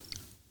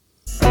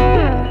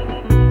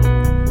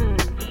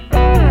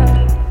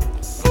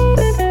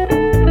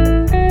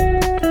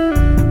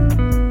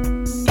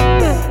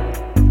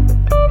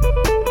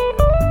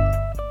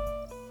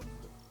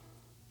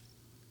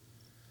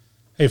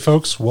Hey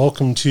folks,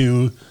 welcome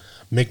to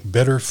Make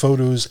Better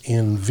Photos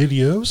and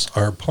Videos,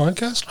 our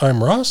podcast.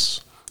 I'm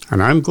Ross.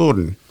 And I'm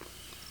Gordon.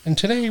 And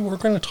today we're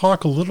going to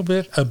talk a little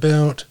bit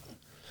about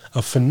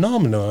a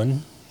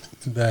phenomenon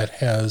that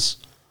has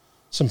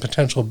some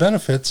potential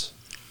benefits,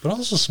 but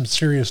also some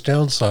serious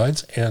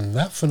downsides. And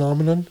that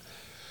phenomenon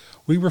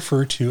we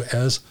refer to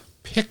as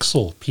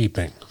pixel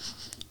peeping.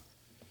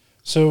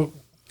 So,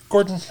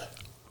 Gordon,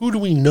 who do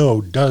we know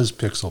does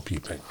pixel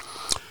peeping?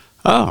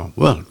 Ah,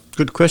 well,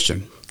 good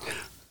question.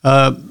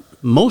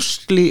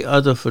 Mostly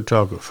other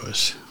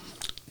photographers.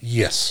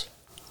 Yes,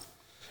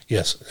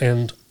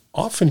 and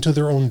often to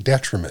their own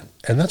detriment.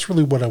 And that's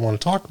really what I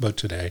want to talk about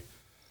today,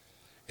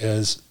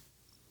 is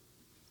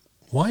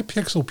why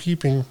pixel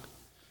peeping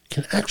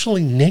can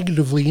actually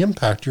negatively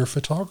impact your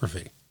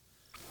photography.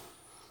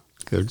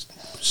 Good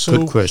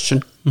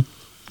question.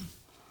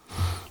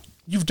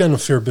 You've done a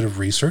fair bit of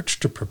research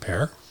to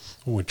prepare,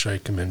 which I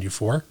commend you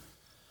for.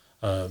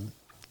 In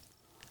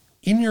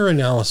your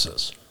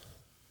analysis,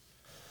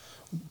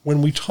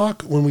 when we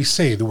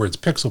say the words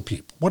pixel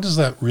peep, what does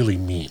that really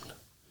mean?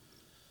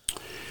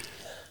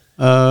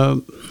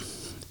 I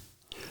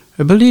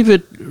believe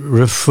it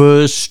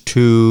refers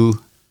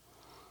to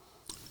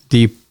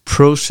the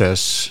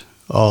process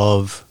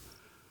of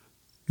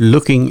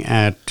looking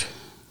at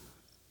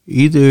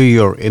either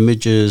your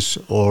images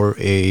or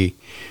a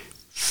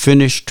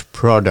finished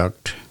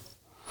product,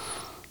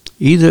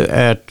 either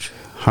at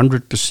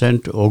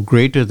 100% or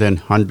greater than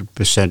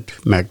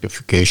 100%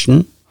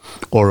 magnification,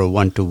 or a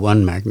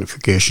 1-to-1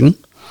 magnification,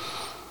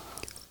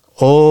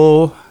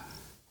 or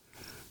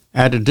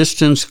at a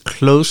distance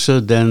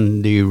closer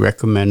than the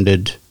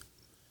recommended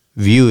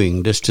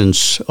viewing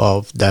distance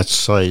of that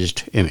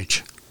sized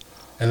image.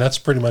 And that's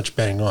pretty much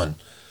bang on.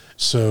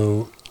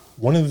 So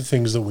one of the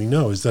things that we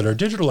know is that our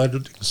digital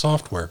editing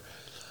software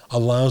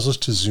allows us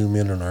to zoom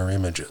in on our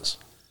images.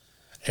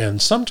 And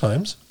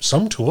sometimes,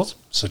 some tools,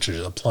 such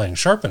as applying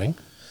sharpening,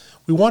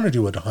 we want to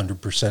do it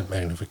 100%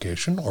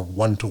 magnification or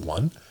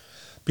 1-to-1,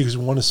 because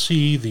we want to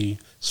see the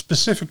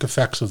specific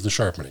effects of the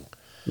sharpening.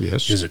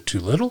 Yes. Is it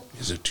too little?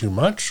 Is it too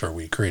much? Are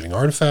we creating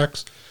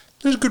artifacts?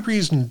 There's a good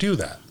reason to do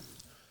that.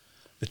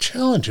 The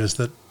challenge is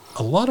that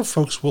a lot of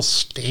folks will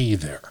stay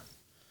there,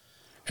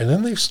 and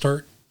then they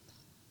start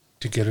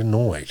to get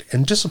annoyed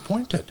and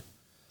disappointed,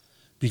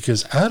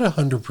 because at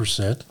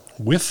 100%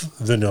 with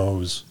the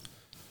nose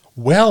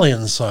well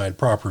inside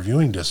proper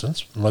viewing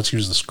distance, and let's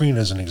use the screen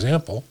as an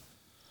example,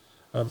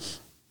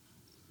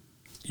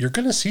 you're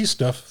going to see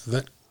stuff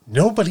that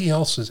nobody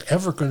else is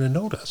ever going to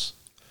notice.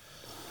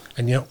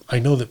 And yet I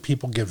know that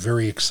people get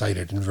very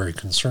excited and very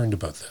concerned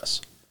about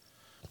this.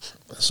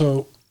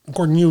 So,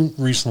 Gordon, you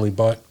recently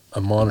bought a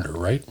monitor,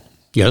 right?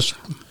 Yes.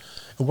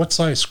 And what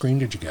size screen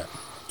did you get?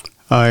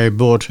 I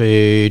bought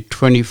a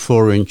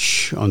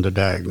 24-inch on the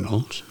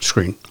diagonal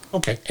screen.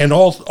 Okay. And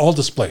all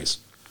displays,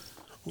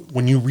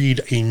 when you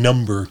read a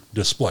number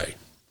display,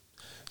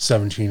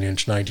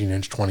 17-inch,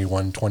 19-inch,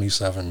 21,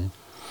 27,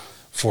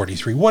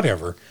 43,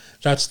 whatever,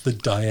 that's the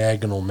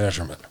diagonal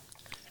measurement.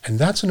 And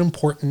that's an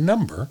important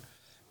number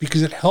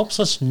because it helps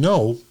us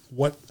know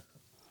what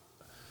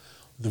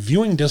the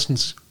viewing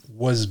distance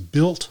was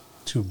built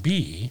to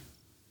be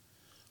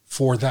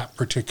for that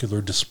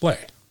particular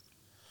display.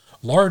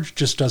 Large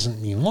just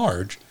doesn't mean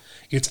large.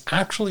 It's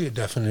actually a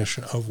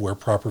definition of where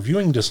proper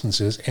viewing distance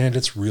is, and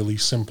it's really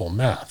simple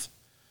math.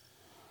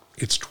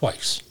 It's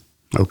twice.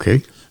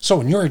 Okay.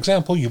 So in your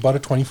example, you bought a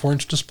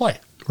 24-inch display.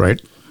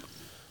 Right.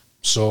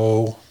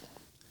 So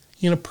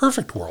in a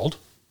perfect world,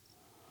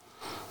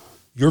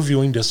 your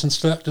viewing distance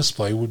to that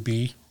display would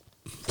be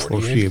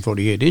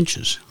 48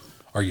 inches.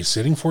 Are you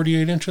sitting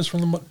 48 inches from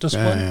the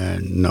display?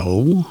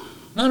 No.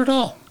 Not at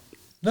all.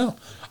 No.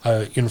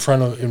 In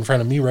front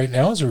of me right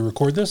now, as we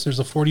record this, there's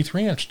a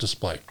 43-inch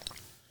display.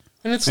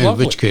 And it's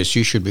lovely. In which case,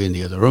 you should be in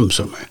the other room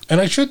somewhere. And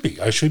I should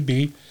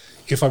be.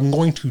 If I'm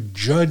going to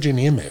judge an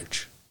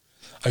image,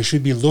 I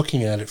should be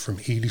looking at it from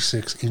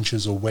 86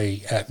 inches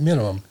away at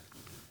minimum,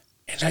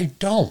 and I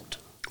don't.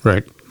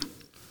 Right.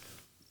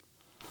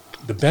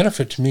 The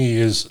benefit to me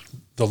is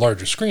the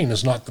larger screen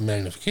is not the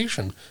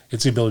magnification.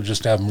 It's the ability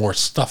just to have more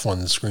stuff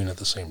on the screen at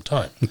the same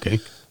time. Okay.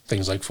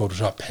 Things like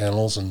Photoshop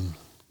panels and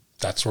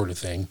that sort of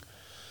thing.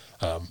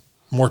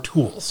 More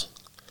tools.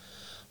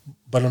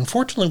 But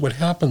unfortunately, what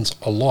happens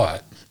a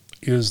lot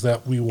is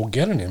that we will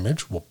get an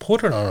image, we'll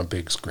put it on a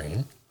big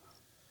screen,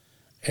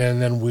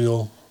 and then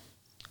we'll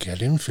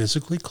get in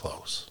physically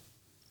close.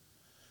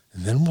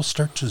 And then we'll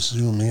start to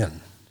zoom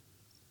in.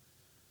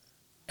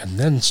 And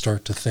then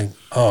start to think,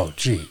 oh,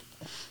 gee,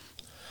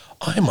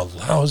 I'm a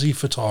lousy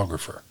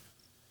photographer.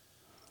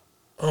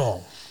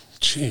 Oh,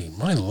 gee,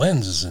 my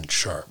lens isn't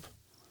sharp.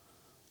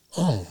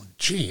 Oh,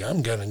 gee,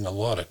 I'm getting a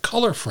lot of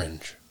color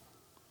fringe.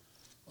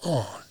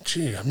 Oh,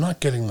 gee, I'm not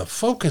getting the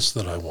focus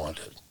that I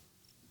wanted.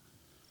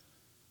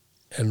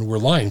 And we're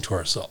lying to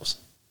ourselves.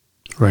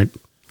 Right.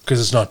 Because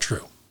it's not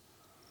true.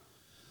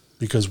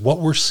 Because what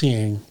we're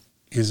seeing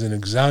is an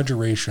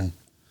exaggeration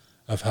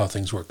of how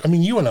things work. I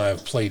mean, you and I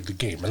have played the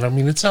game, and I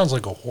mean, it sounds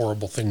like a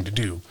horrible thing to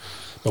do,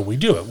 But we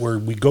do it where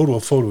we go to a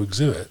photo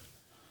exhibit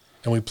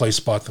and we play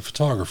spot the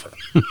photographer.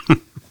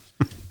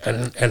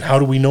 and how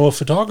do we know a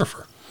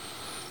photographer?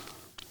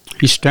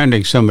 He's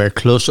standing somewhere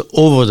close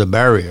over the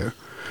barrier,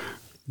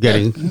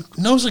 getting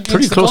nose against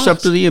pretty the close glass.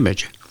 up to the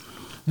image.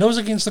 Nose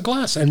against the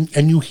glass.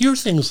 And you hear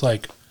things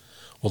like,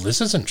 well,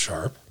 this isn't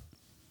sharp.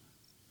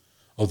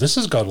 Oh, this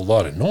has got a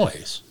lot of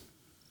noise.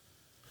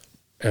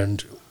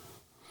 And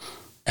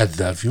at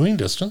that viewing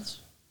distance,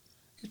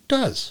 it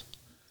does.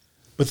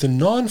 But the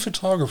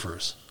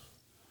non-photographers,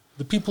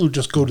 the people who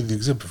just go to the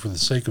exhibit for the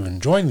sake of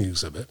enjoying the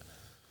exhibit,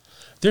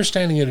 they're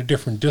standing at a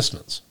different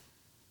distance.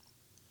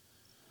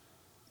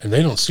 And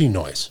they don't see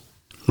noise.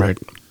 Right.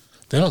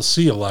 They don't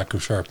see a lack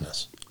of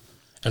sharpness.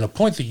 And a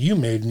point that you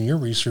made in your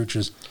research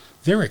is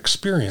their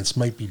experience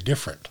might be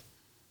different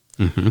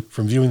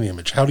from viewing the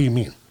image. How do you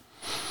mean?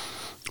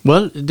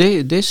 Well,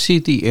 they see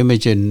the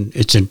image in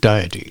its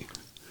entirety.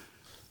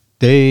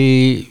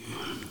 They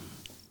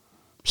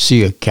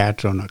see a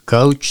cat on a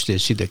couch. They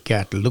see the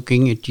cat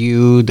looking at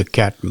you. The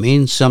cat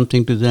means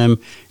something to them.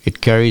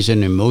 It carries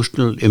an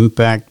emotional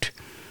impact.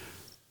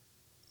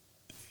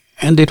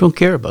 And they don't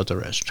care about the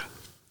rest.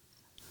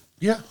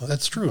 Yeah,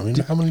 that's true. I mean,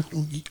 how many?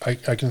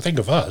 I can think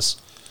of us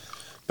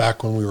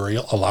back when we were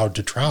allowed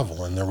to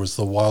travel, and there was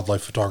the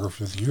Wildlife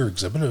Photographer of the Year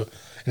exhibit,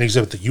 an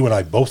exhibit that you and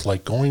I both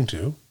like going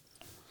to.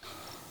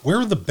 Where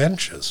are the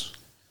benches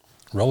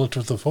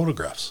relative to the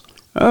photographs?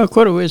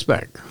 Quite a ways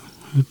back.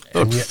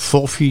 About yet-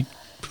 4 feet,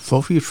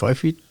 5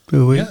 feet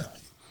away.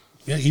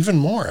 Yeah, even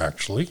more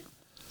actually.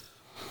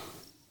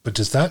 But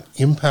does that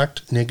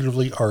impact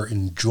negatively our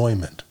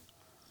enjoyment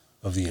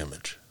of the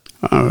image?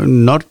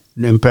 Not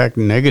impact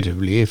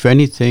negatively. If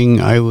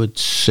anything, I would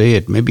say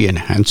it maybe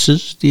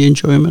enhances the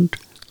enjoyment.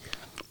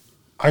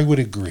 I would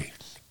agree.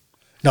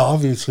 Now,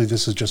 obviously,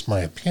 this is just my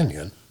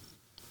opinion,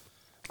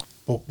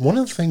 but one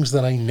of the things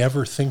that I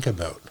never think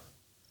about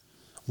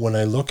when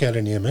I look at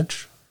an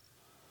image,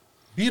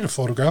 be it a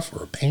photograph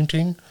or a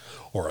painting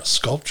or a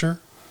sculpture,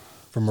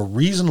 from a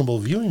reasonable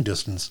viewing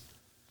distance,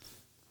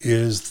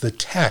 is the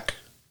tech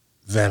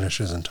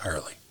vanishes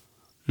entirely.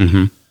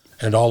 Mm-hmm.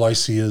 And all I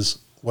see is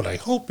what I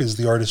hope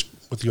is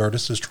what the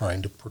artist is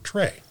trying to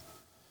portray.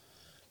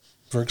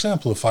 For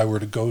example, if I were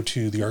to go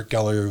to the Art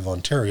Gallery of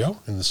Ontario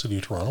in the city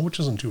of Toronto, which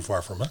isn't too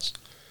far from us,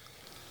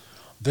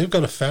 they've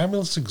got a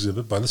fabulous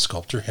exhibit by the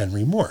sculptor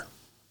Henry Moore.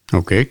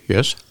 Okay,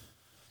 yes.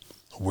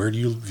 Where do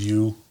you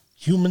view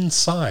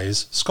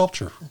human-size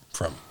sculpture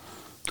from?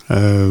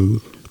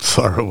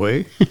 Far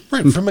away.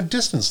 Right, from a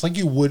distance, like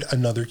you would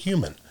another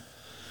human.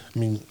 I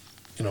mean,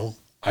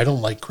 I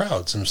don't like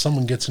crowds, and if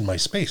someone gets in my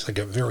space, I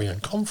get very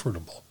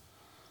uncomfortable.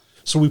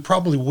 So we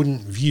probably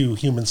wouldn't view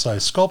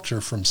human-sized sculpture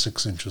from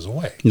 6 inches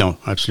away. No,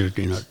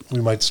 absolutely not. We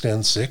might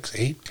stand 6,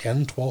 8,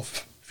 10,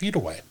 12 feet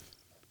away.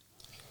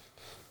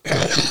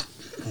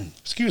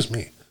 Excuse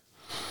me.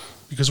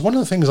 Because one of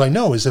the things I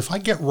know is if I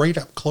get right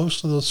up close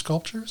to those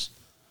sculptures,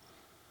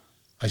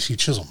 I see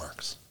chisel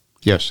marks.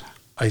 Yes.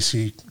 I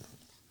see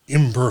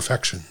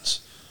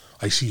imperfections.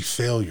 I see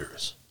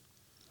failures.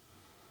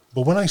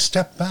 But when I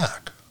step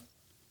back,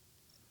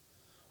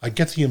 I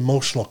get the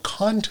emotional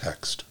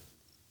context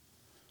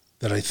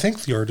that I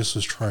think the artist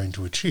is trying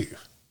to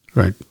achieve.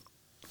 Right.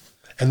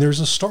 And there's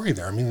a story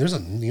there. I mean, there's a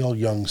Neil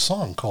Young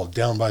song called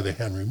Down by the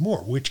Henry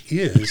Moore, which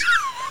is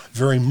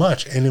very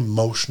much an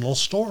emotional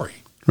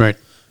story. Right.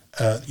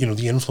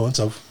 The influence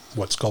of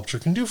what sculpture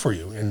can do for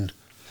you. And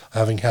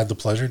having had the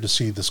pleasure to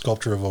see the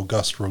sculpture of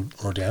Auguste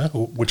Rodin,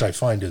 which I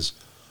find is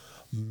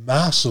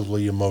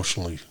massively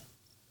emotionally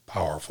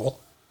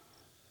powerful,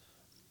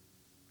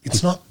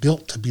 it's not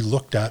built to be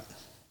looked at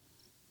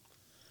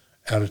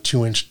a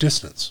 2-inch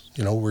distance,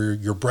 where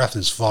your breath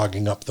is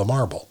fogging up the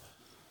marble.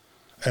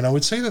 And I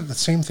would say that the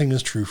same thing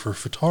is true for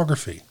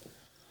photography.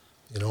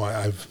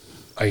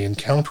 I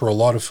encounter a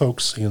lot of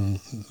folks in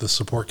the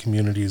support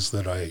communities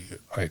that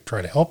I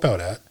try to help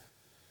out at.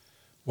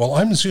 Well,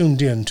 I'm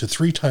zoomed in to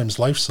 3 times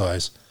life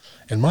size,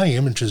 and my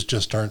images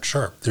just aren't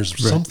sharp. There's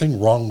something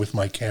wrong with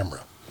my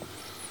camera.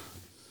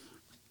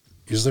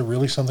 Is there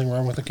really something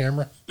wrong with the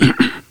camera?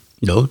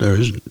 No, there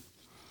isn't.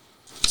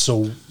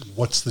 So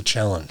what's the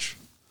challenge?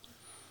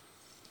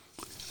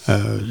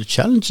 The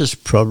challenge is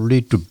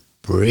probably to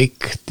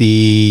break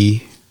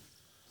the,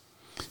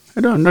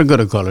 I'm not going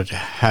to call it a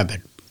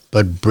habit,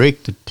 but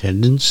break the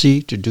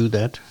tendency to do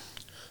that.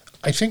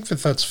 I think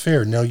that that's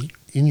fair. Now,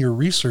 in your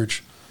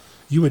research,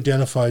 you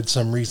identified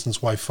some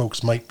reasons why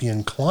folks might be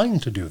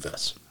inclined to do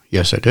this.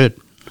 Yes, I did.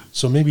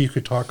 So maybe you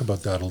could talk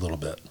about that a little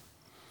bit.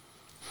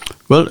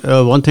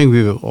 Well, one thing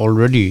we've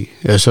already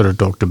sort of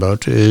talked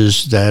about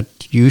is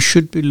that you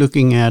should be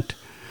looking at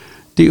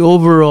the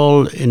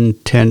overall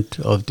intent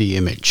of the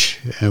image,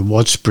 and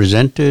what's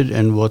presented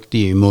and what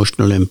the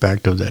emotional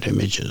impact of that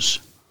image is.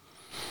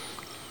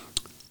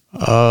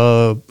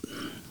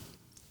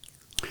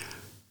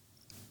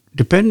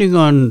 Depending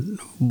on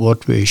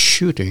what we're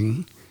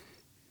shooting,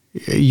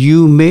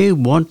 you may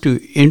want to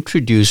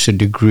introduce a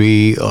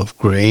degree of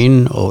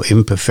grain or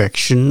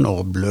imperfection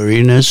or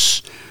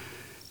blurriness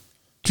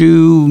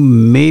to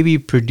maybe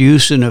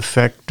produce an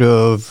effect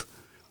of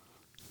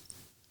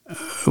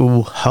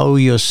how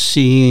you're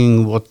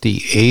seeing what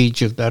the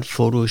age of that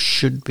photo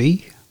should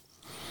be.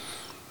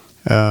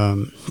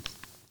 I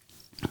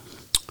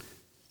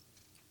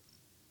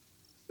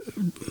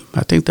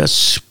think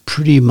that's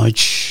pretty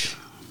much.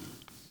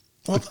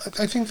 Well,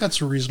 I think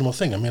that's a reasonable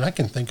thing. I mean, I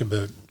can think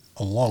about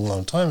a long,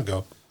 long time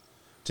ago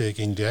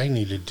taking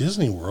Dagny to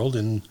Disney World,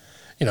 and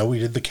we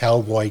did the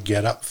cowboy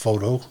get-up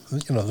photo,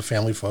 the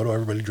family photo.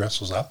 Everybody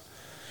dresses up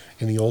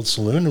in the old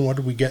saloon, and what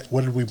did we get?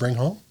 What did we bring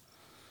home?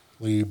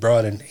 We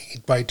brought an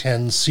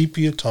 8x10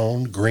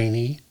 sepia-toned,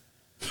 grainy,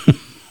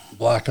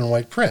 black and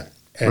white print,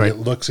 and It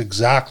looks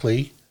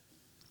exactly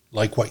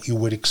like what you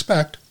would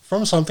expect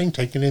from something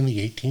taken in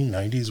the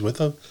 1890s with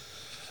a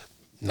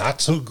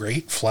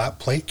not-so-great flat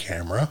plate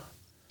camera,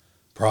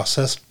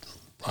 processed,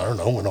 I don't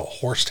know, in a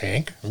horse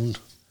tank.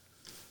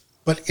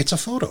 But it's a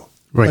photo.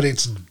 Right. But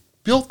it's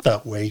built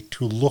that way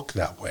to look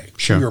that way,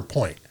 Sure. to your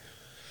point.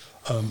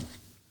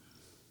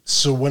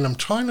 So when I'm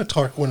talking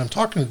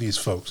to these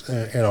folks,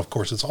 and of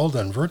course it's all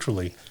done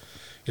virtually,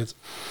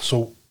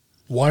 so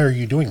why are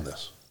you doing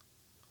this?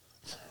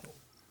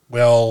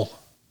 Well,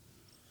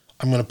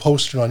 I'm going to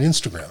post it on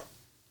Instagram,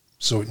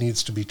 so it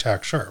needs to be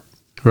tack sharp.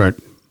 Right.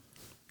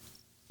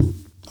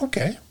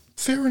 Okay,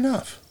 fair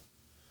enough.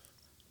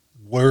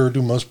 Where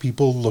do most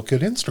people look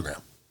at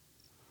Instagram?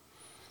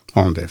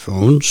 On their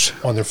phones.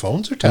 On their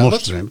phones or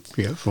tablets? Most of them,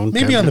 yeah. Phone,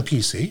 Maybe tablet. on the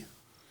PC.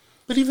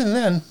 But even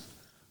then,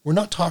 we're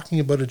not talking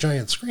about a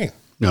giant screen.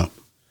 No.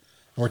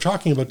 We're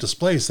talking about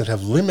displays that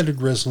have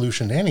limited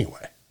resolution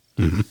anyway.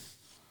 Mm-hmm.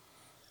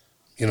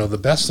 The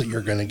best that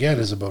you're going to get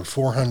is about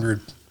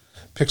 400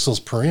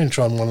 pixels per inch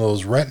on one of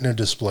those Retina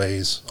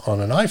displays on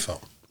an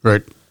iPhone.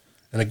 Right.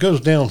 And it goes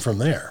down from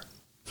there.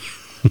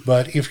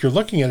 But if you're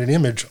looking at an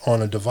image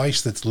on a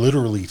device that's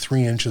literally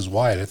 3 inches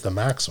wide at the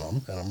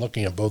maximum, and I'm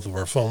looking at both of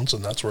our phones,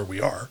 and that's where we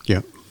are.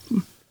 Yeah.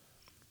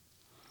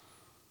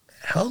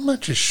 How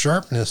much is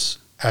sharpness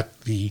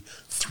at the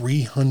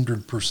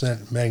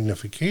 300%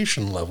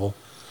 magnification level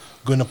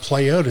going to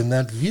play out in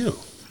that view?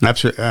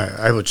 Absolutely.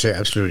 I would say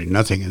absolutely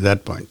nothing at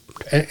that point.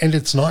 And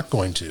it's not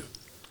going to.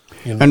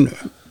 And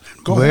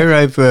Go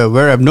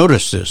where I've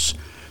noticed this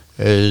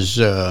is,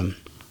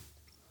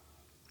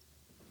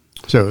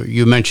 so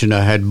you mentioned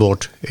I had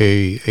bought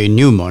a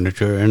new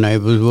monitor, and I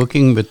was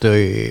working with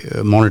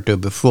a monitor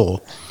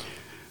before,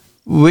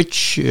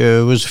 which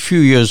was a few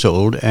years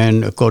old,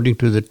 and according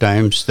to the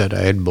times that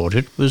I had bought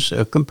it, was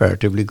a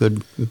comparatively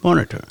good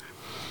monitor.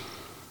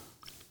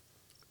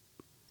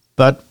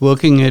 But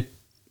working it,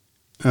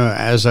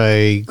 as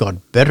I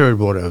got better at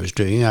what I was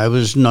doing, I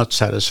was not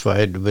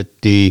satisfied with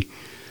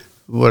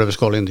what I was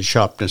calling the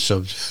sharpness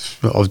of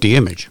the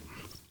image.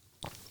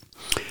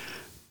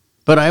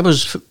 But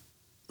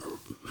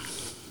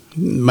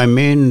my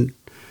main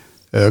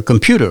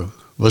computer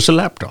was a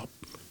laptop.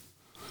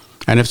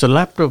 And if the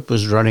laptop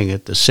was running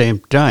at the same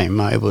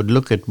time, I would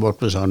look at what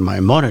was on my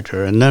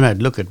monitor, and then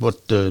I'd look at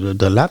what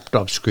the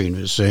laptop screen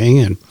was saying,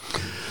 and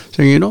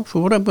saying,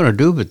 for what I'm going to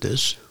do with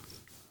this,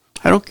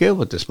 I don't care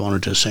what this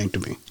monitor is saying to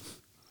me.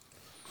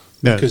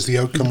 Because the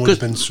outcome would have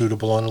been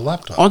suitable on a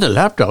laptop. On the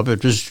laptop,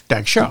 it was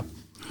tack sharp.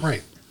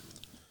 Right.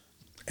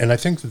 And I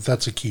think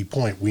that's a key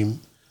point.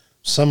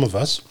 Some of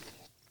us,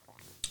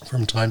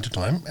 from time to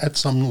time, at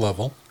some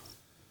level,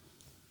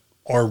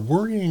 are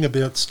worrying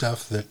about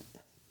stuff that,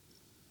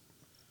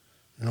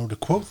 to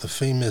quote the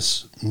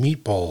famous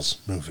Meatballs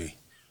movie,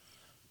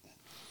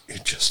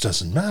 it just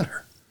doesn't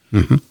matter.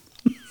 Mm-hmm.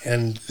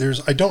 And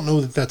I don't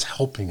know that that's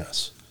helping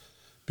us,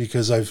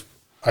 because I've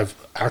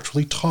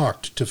actually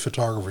talked to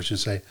photographers who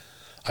say,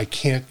 I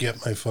can't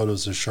get my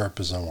photos as sharp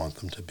as I want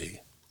them to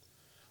be.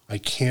 I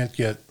can't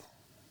get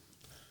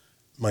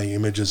my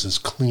images as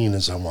clean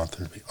as I want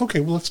them to be. Okay,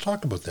 well, let's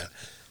talk about that.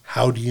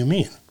 How do you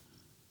mean?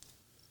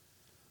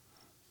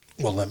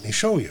 Well, let me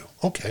show you.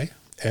 Okay,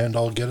 and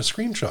I'll get a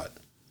screenshot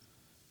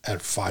at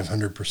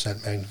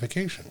 500%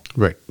 magnification.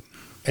 Right.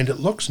 And it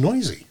looks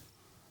noisy.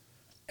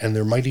 And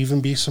there might even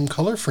be some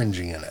color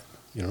fringing in it,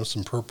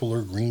 some purple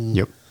or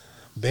green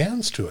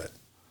bands to it.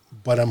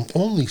 But I'm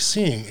only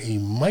seeing a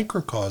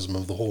microcosm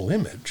of the whole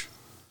image,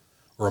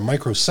 or a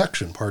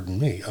microsection, pardon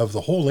me, of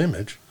the whole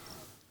image,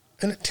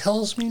 and it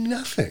tells me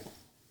nothing.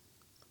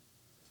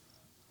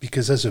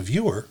 Because as a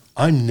viewer,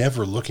 I'm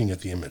never looking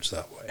at the image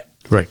that way.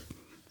 Right.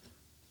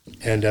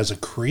 And as a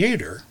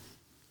creator,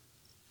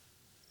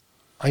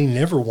 I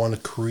never want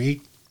to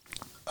create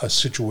a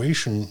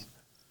situation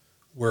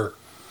where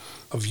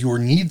a viewer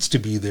needs to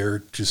be there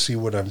to see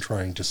what I'm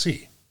trying to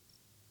see.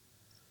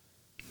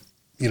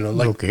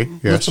 Okay,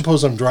 yes. Let's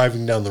suppose I'm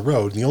driving down the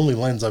road, and the only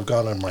lens I've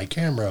got on my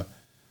camera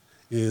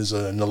is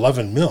an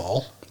 11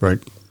 mil. Right.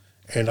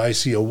 And I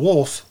see a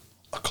wolf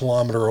a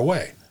kilometer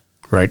away.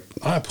 Right.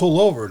 I pull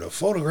over to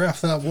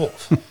photograph that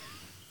wolf.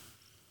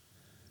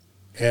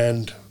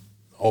 And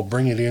I'll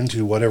bring it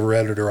into whatever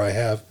editor I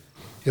have.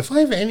 If I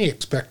have any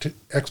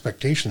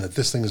expectation that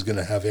this thing is going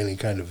to have any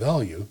kind of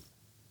value,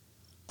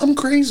 I'm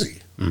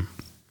crazy. Mm.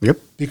 Yep.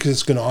 Because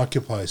it's going to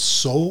occupy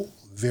so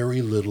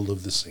very little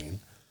of the scene.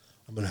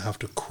 I'm going to have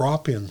to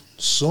crop in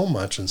so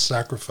much and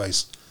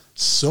sacrifice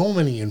so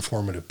many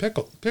informative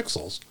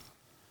pixels,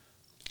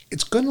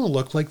 it's going to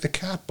look like the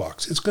cat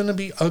box. It's going to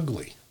be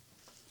ugly.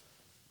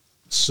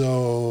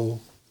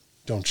 So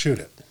don't shoot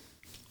it.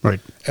 Right.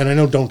 And I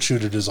know don't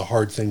shoot it is a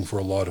hard thing for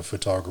a lot of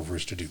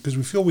photographers to do because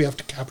we feel we have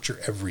to capture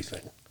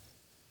everything.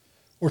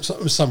 Or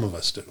some of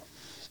us do.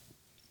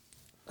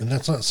 And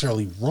that's not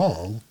necessarily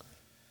wrong,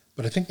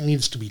 but I think it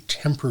needs to be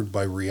tempered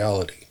by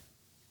reality.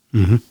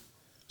 Mm-hmm.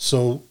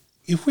 So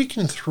if we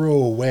can throw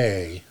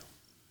away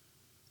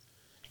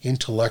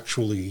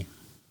intellectually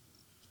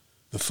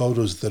the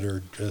photos that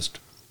are just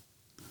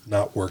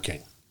not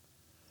working,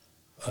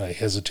 I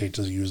hesitate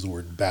to use the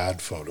word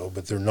bad photo,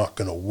 but they're not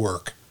going to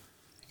work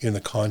in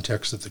the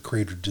context that the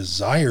creator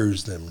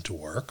desires them to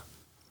work.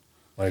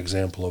 My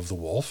example of the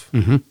wolf.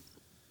 Mm-hmm.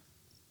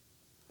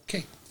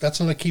 Okay, that's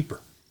not a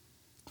keeper.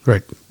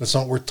 Right. That's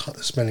not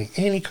worth spending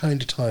any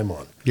kind of time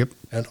on. Yep.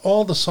 And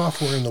all the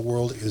software in the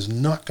world is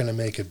not going to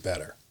make it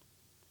better.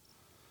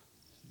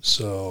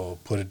 So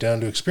put it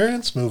down to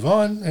experience, move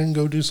on, and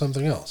go do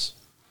something else.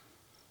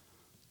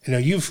 You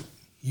know,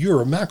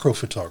 you're a macro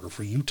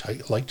photographer. You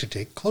like to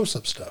take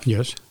close-up stuff.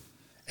 Yes.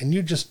 And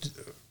you just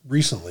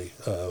recently,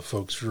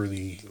 folks, for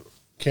the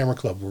camera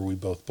club where we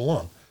both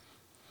belong,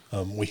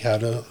 we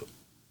had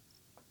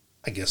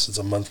I guess it's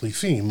a monthly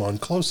theme on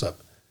close-up.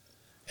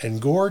 And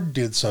Gord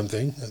did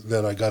something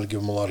that I got to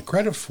give him a lot of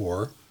credit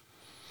for.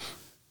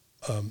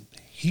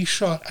 He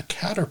shot a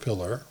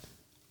caterpillar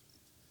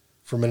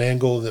from an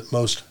angle that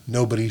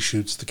nobody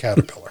shoots the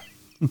caterpillar.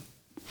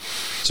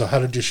 So how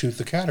did you shoot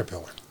the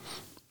caterpillar?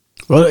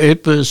 Well,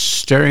 it was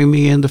staring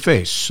me in the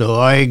face. So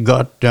I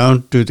got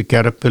down to the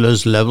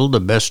caterpillar's level the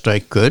best I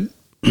could,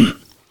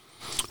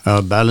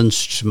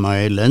 balanced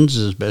my lens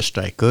as best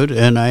I could,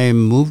 and I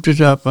moved it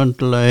up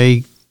until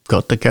I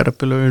got the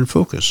caterpillar in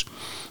focus.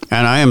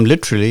 And I am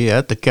literally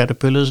at the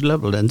caterpillar's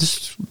level. And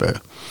this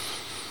the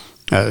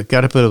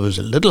caterpillar was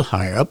a little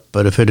higher up,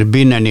 but if it had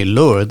been any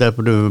lower, that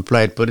would have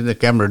implied putting the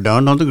camera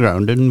down on the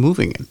ground and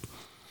moving it.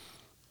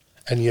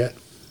 And yet,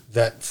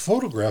 that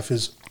photograph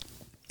is,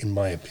 in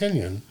my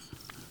opinion,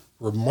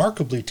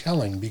 remarkably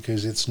telling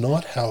because it's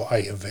not how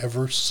I have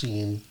ever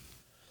seen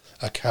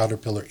a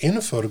caterpillar in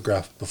a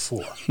photograph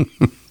before.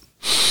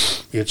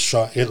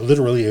 It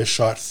literally is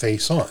shot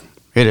face on.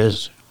 It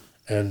is.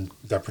 And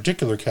that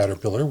particular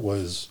caterpillar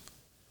was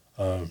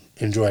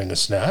enjoying a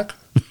snack.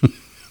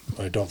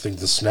 I don't think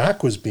the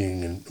snack was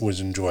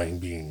enjoying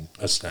being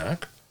a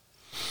snack.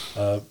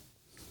 But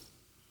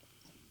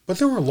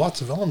there were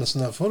lots of elements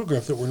in that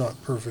photograph that were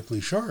not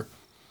perfectly sharp.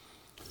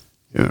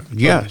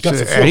 Yeah.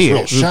 Depth of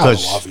field was real shallow,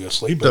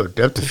 obviously. But the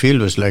depth of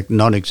field was like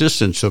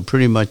non-existent, so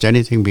pretty much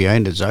anything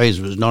behind its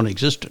eyes was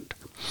non-existent.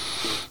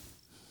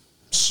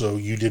 So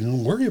you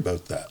didn't worry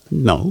about that?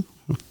 No.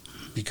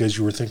 Because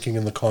you were thinking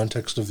in the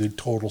context of the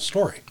total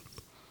story.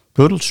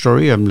 Total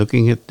story. I'm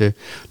looking at the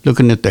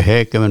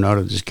hair coming out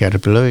of this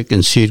caterpillar. I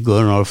can see it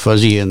going all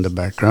fuzzy in the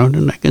background,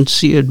 and I can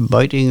see it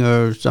biting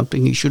or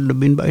something he shouldn't have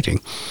been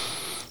biting.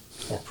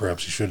 Or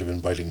perhaps he should have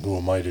been biting. Who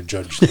am I to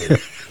judge the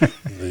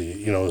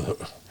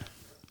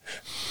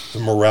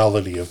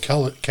morality of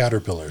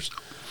caterpillars?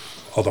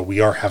 Although we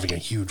are having a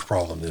huge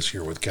problem this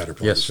year with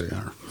caterpillars. Yes, we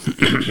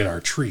are. In our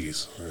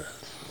trees.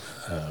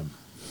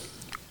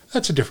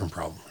 That's a different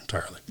problem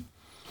entirely.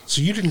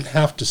 So you didn't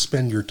have to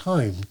spend your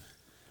time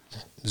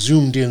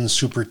zoomed in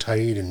super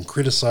tight and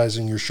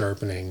criticizing your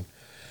sharpening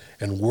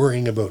and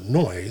worrying about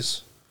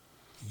noise.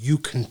 You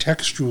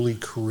contextually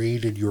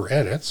created your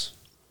edits,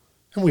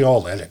 and we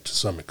all edit to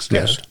some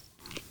extent, yes,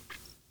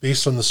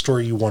 based on the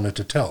story you wanted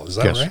to tell. Is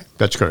that yes, right?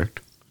 That's correct.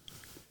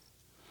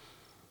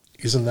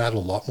 Isn't that a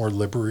lot more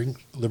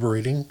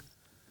liberating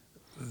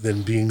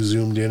than being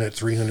zoomed in at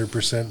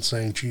 300%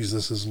 saying, geez,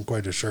 this isn't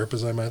quite as sharp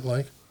as I might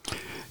like?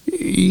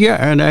 Yeah,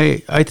 and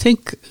I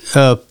think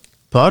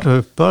part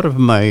of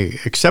my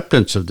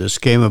acceptance of this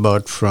came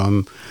about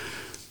from,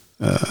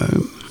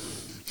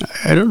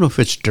 I don't know if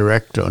it's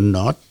direct or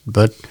not,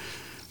 but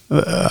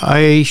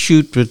I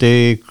shoot with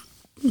a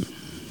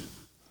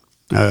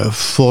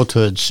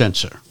 4/3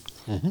 sensor.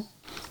 Mm-hmm.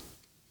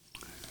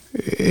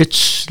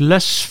 It's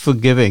less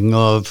forgiving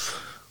of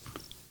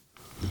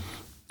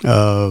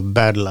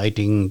bad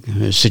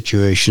lighting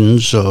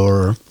situations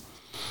or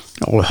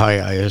high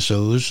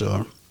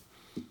ISOs.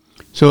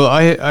 So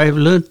I've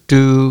learned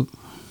to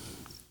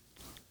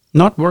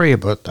not worry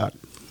about that.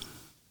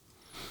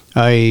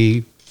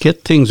 I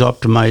get things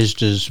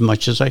optimized as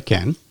much as I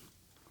can,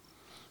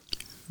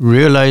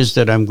 realize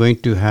that I'm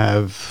going to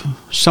have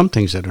some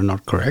things that are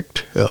not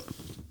correct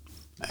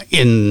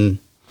in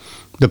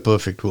the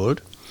perfect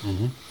world,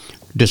 mm-hmm.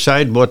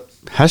 decide what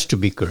has to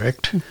be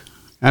correct,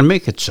 and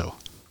make it so.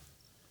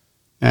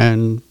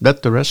 And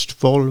let the rest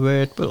fall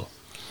where it will.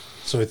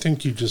 So I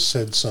think you just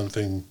said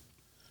something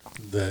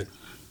that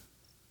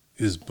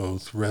is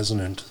both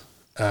resonant,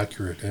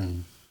 accurate,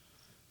 and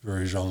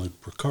very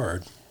Jean-Luc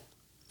Picard.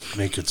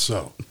 Make it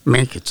so.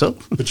 Make it so.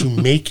 But you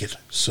make it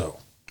so.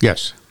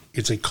 Yes.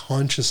 It's a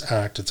conscious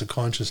act. It's a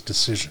conscious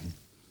decision.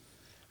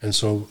 And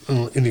so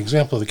in the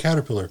example of the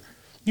caterpillar,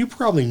 you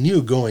probably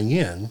knew going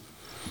in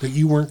that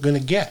you weren't going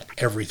to get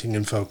everything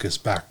in focus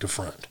back to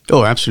front.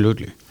 Oh,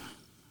 absolutely.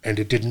 And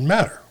it didn't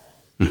matter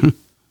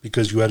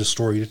because you had a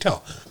story to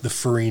tell. The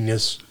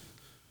furriness,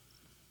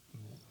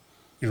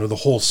 the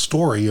whole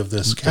story of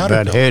this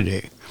caterpillar. Bad hair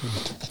day.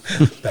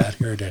 Bad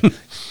hair day.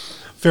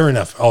 Fair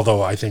enough,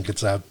 although I think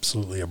it's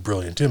absolutely a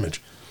brilliant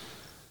image.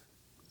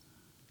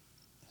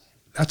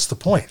 That's the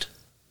point.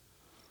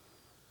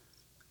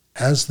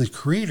 As the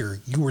creator,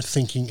 you were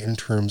thinking in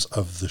terms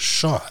of the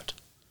shot,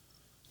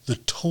 the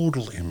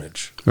total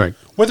image. Right.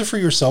 Whether for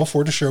yourself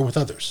or to share with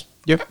others.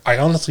 Yep. I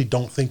honestly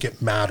don't think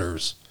it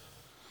matters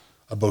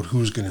about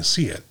who's going to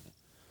see it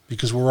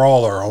because we're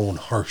all our own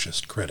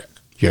harshest critic.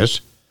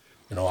 Yes.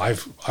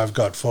 I've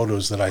got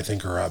photos that I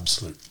think are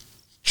absolute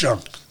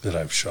junk that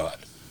I've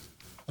shot.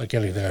 Like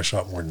anything I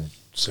shot more than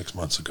 6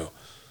 months ago.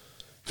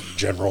 In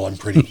general, I'm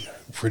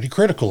pretty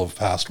critical of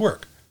past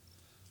work.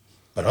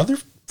 But other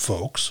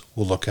folks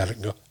will look at it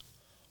and go,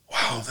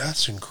 wow,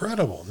 that's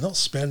incredible. And they'll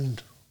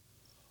spend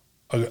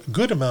a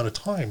good amount of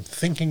time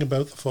thinking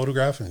about the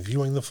photograph and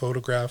viewing the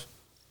photograph.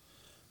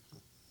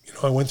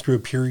 I went through a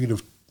period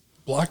of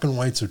black and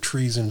whites of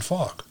trees in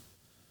fog.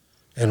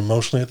 And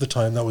emotionally at the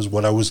time, that was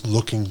what I was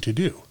looking to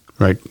do.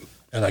 Right.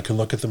 And I can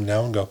look at them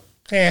now and go,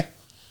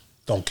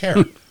 don't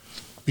care.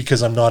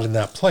 Because I'm not in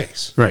that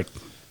place. Right.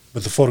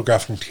 But the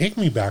photograph can take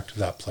me back to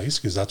that place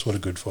because that's what a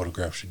good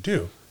photograph should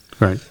do.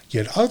 Right.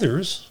 Yet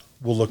others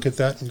will look at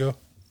that and go,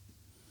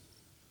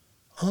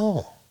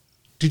 oh,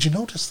 did you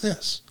notice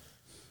this?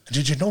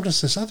 Did you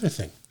notice this other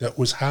thing that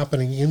was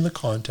happening in the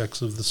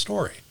context of the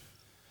story?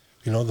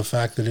 The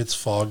fact that it's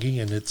foggy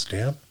and it's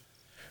damp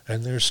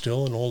and there's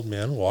still an old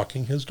man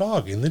walking his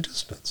dog in the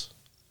distance.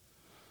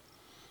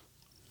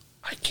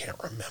 I can't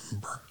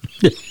remember.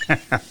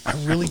 I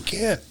really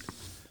can't.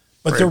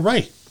 But they're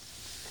right.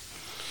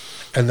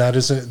 And that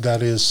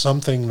is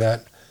something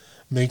that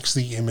makes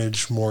the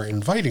image more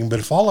inviting. But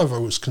if all I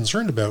was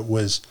concerned about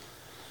was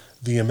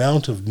the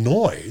amount of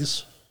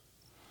noise,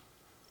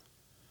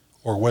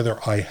 or whether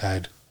I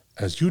had,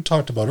 as you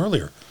talked about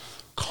earlier,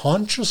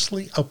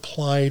 consciously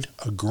applied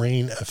a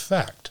grain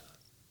effect,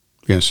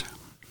 Yes.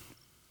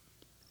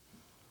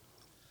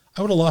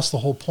 I would have lost the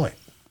whole point.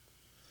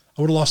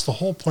 I would have lost the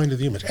whole point of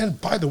the image.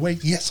 And by the way,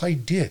 yes, I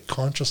did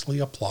consciously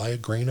apply a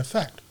grain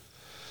effect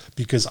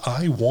because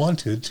I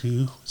wanted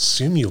to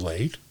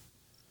simulate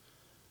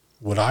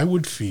what I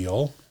would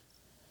feel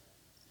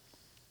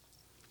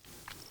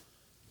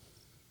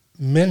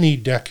many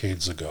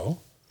decades ago,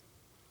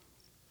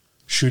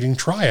 shooting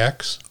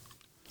Tri-X,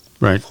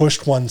 Right.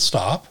 pushed one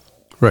stop,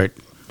 Right.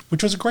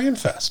 which was a grain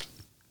fest.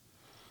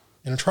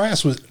 And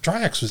Tri-X was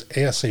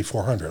ASA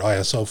 400,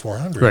 ISO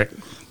 400. Right.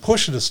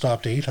 Push it a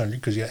stop to 800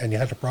 because you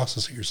had to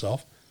process it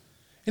yourself.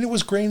 And it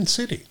was grain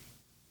city.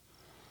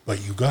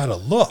 But you got to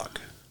look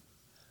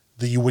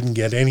that you wouldn't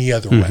get any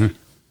other way.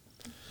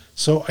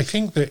 So I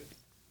think that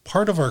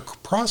part of our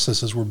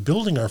process as we're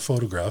building our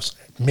photographs,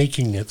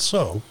 making it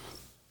so,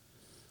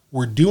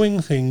 we're doing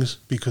things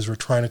because we're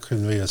trying to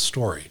convey a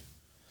story.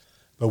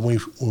 But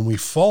when we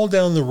fall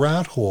down the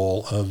rat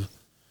hole of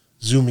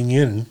zooming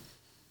in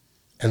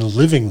and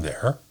living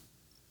there,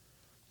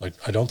 like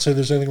I don't say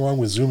there's anything wrong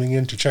with zooming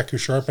in to check your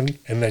sharpening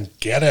and then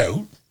get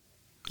out.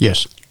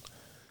 Yes.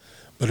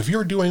 But if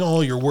you're doing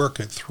all your work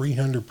at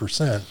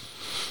 300%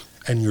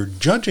 and you're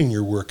judging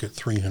your work at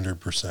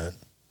 300%,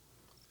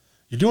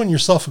 you're doing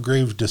yourself a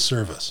grave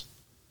disservice.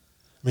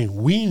 I mean,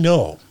 we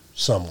know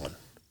someone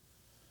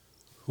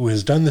who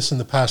has done this in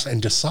the past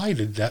and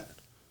decided that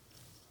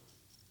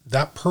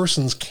that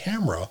person's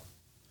camera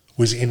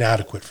was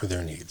inadequate for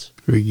their needs.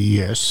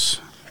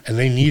 Yes. And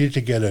they needed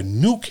to get a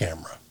new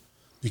camera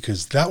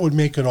because that would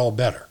make it all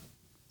better.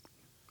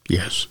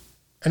 Yes.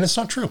 And it's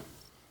not true.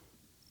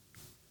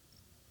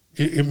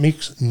 It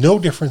makes no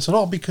difference at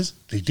all because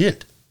they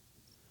did.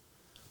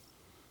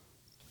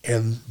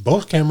 And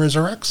both cameras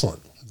are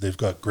excellent. They've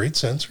got great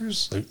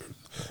sensors. The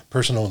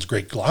person owns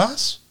great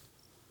glass,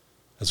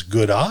 has a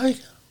good eye,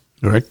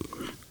 Right.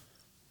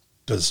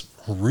 does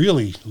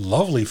really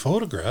lovely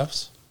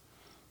photographs,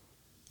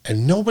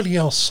 and nobody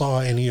else saw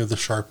any of the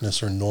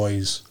sharpness or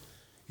noise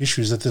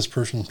issues that this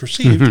person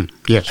perceived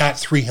Yes. at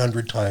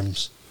 300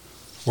 times,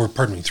 or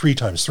pardon me,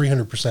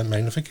 300%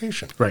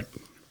 magnification. Right.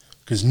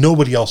 Because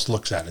nobody else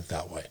looks at it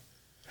that way.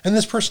 And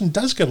this person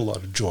does get a lot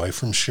of joy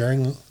from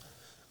sharing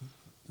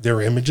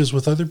their images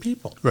with other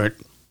people. Right.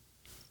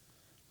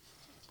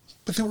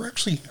 But they were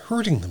actually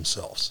hurting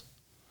themselves.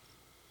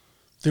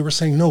 They were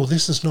saying, no,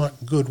 this is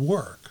not good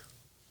work.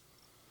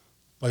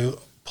 By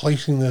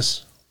placing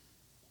this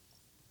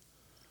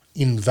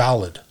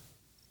invalid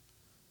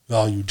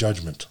value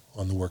judgment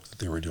on the work that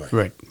they were doing.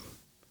 Right.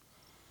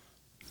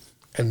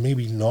 And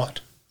maybe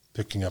not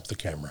picking up the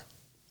camera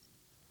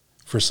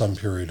for some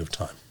period of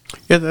time.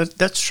 Yeah,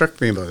 that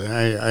struck me about it.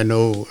 I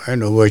know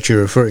what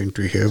you're referring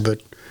to here,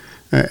 but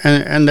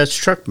and that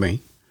struck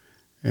me,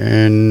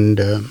 and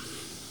well,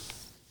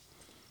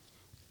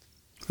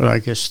 I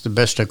guess the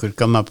best I could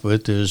come up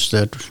with is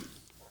that,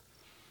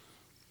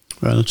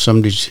 well,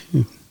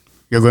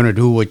 you're going to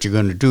do what you're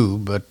going to do,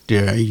 but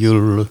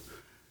you'll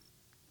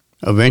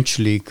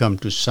eventually come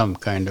to some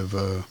kind of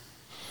a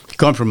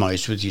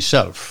compromise with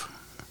yourself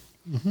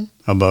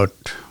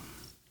about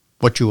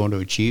what you want to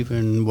achieve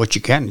and what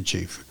you can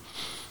achieve.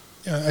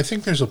 Yeah, I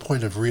think there's a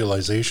point of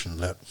realization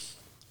that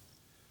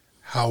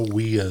how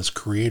we as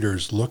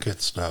creators look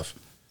at stuff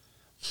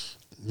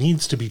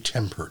needs to be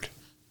tempered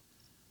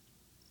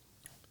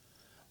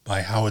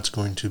by how it's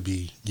going to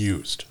be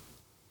used.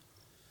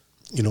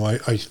 You know,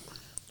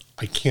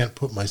 I can't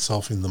put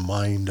myself in the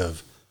mind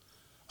of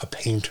a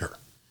painter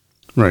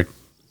Right.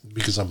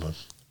 because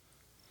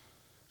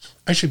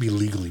I should be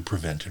legally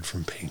prevented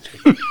from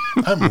painting.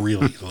 I'm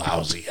really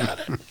lousy at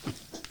it.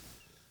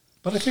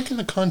 But I think in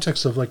the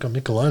context of like a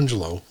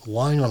Michelangelo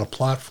lying on a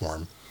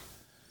platform,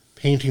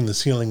 painting the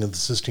ceiling of the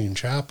Sistine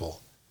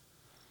Chapel,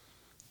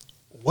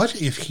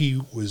 what if he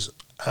was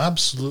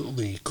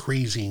absolutely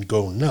crazy and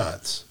go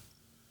nuts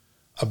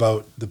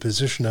about the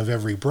position of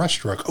every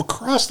brushstroke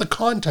across the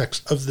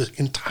context of the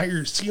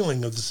entire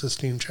ceiling of the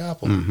Sistine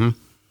Chapel? Mm-hmm.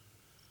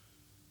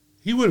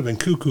 He would have been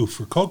cuckoo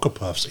for Cocoa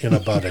Puffs in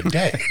about a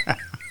day.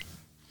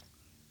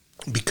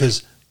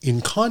 Because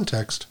in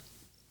context,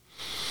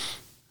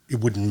 it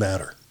wouldn't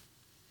matter.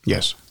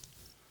 Yes.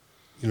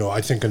 You know,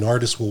 I think an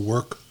artist will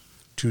work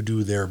to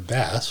do their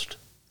best,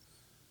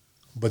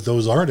 but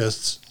those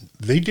artists,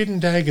 they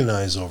didn't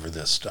agonize over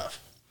this stuff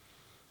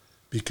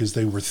because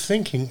they were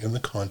thinking in the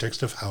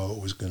context of how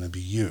it was going to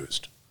be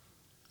used.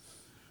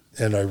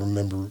 And I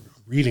remember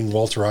reading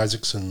Walter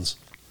Isaacson's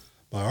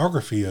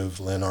biography of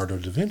Leonardo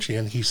da Vinci,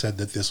 and he said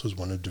that this was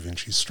one of da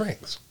Vinci's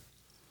strengths.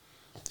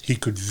 He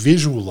could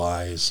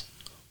visualize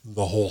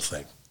the whole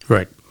thing.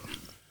 Right.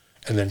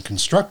 And then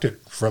construct it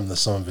from the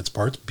sum of its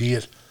parts, be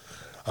it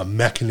a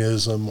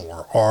mechanism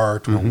or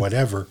art or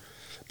whatever,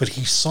 but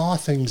he saw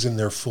things in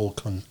their full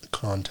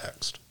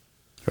context.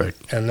 Right.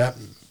 And that,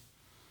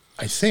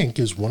 I think,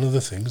 is one of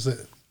the things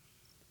that,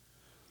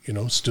 you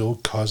know, still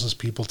causes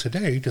people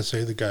today to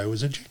say the guy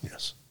was a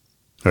genius.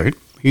 Right.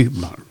 He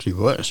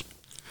was.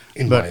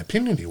 In my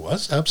opinion, he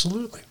was,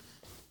 absolutely.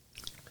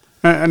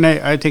 And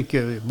I think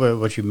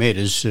what you made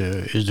is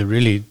the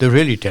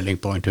really telling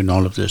point in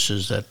all of this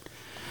is that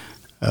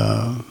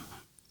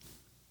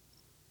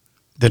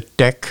the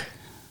tech,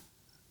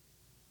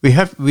 we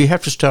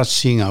have to start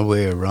seeing our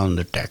way around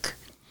the tech.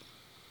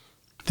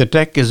 The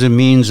tech is a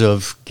means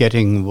of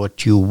getting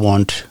what you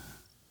want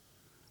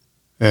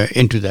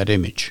into that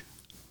image.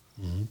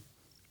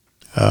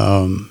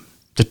 Mm-hmm.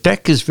 The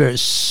tech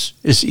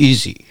is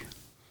easy.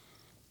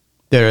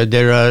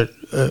 There are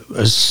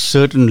a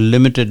certain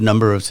limited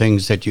number of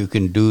things that you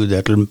can do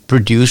that will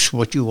produce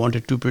what you want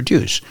it to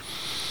produce.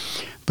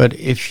 But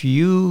if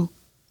you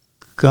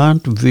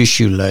can't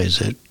visualize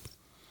it,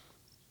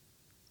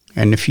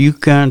 and if you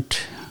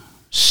can't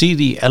see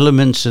the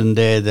elements in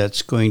there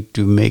that's going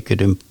to make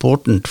it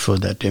important for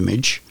that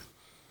image,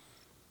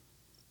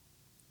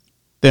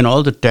 then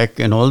all the tech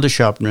and all the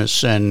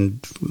sharpness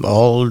and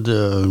all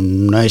the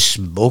nice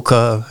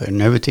bokeh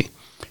and everything,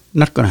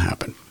 not going to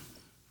happen.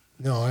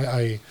 No,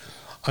 I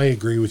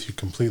agree with you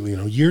completely. You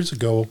know, years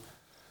ago,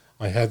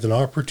 I had an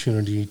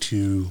opportunity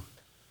to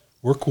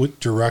work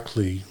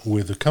directly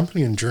with a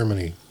company in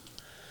Germany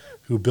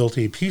who built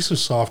a piece of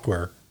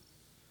software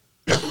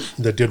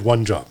that did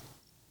one job.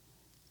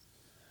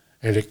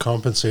 And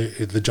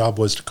the job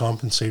was to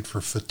compensate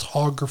for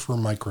photographer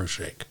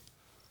microshake.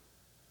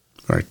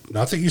 Right.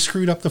 Not that you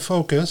screwed up the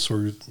focus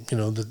or, you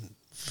know,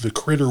 the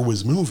critter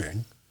was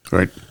moving.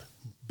 Right.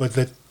 But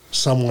that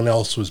someone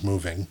else was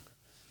moving.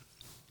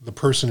 The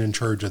person in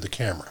charge of the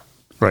camera.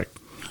 Right.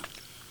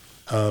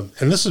 And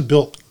this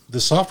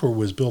software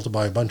was built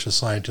by a bunch of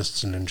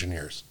scientists and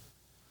engineers.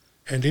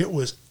 And it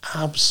was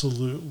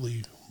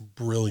absolutely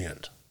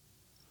brilliant.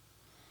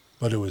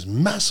 But it was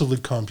massively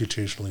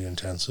computationally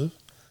intensive.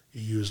 It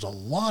used a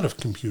lot of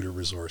computer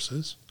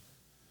resources.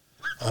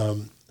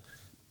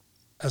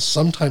 As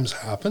sometimes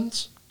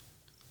happens,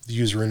 the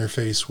user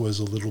interface was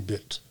a little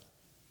bit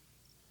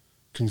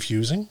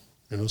confusing.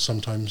 You know,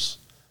 sometimes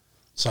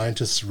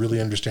scientists really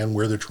understand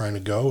where they're trying to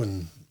go,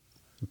 and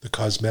the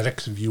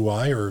cosmetics of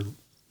UI are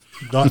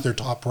not their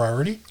top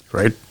priority.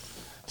 Right.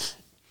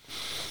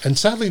 And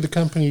sadly, the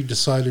company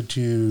decided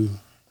to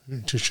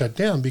shut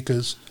down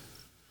because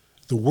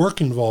the work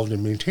involved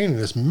in maintaining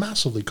this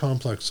massively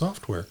complex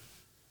software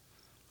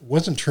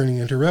wasn't turning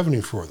into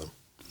revenue for them.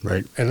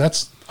 Right. And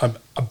that's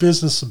a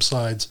business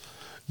subsides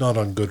not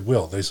on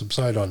goodwill. They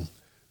subside on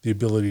the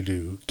ability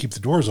to keep the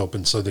doors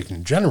open so they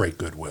can generate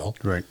goodwill.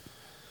 Right.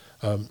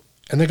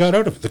 And they got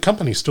out of it. The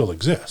company still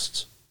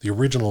exists. The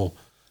original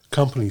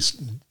company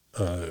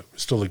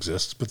still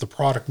exists, but the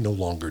product no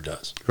longer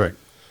does. Right.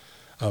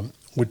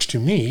 Which to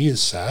me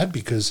is sad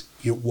because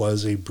it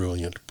was a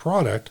brilliant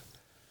product.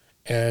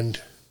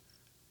 And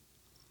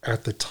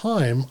at the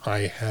time, I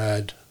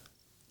had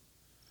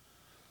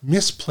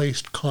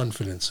misplaced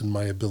confidence in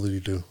my ability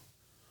to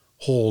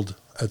hold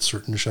at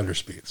certain shutter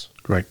speeds.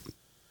 Right.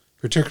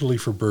 Particularly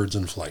for birds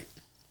in flight.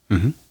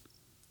 Mm-hmm.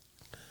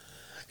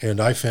 And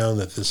I found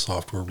that this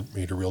software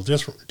made a real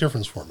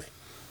difference for me.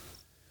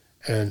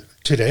 And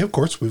today, of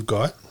course, we've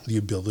got the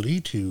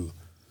ability to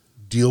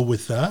deal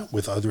with that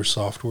with other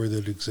software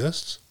that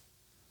exists.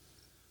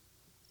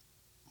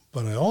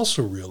 But I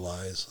also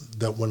realized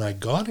that when I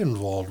got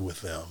involved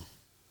with them,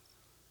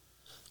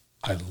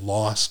 I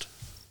lost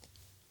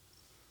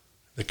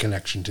the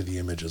connection to the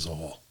image as a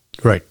whole.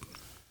 Right.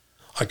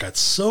 I got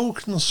so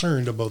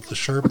concerned about the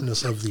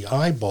sharpness of the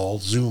eyeball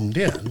zoomed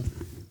in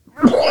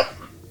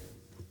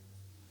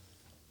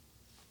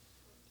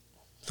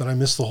that I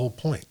missed the whole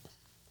point.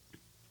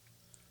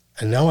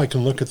 And now I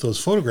can look at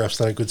those photographs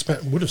that I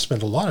would have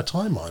spent a lot of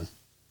time on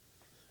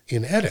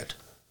in edit,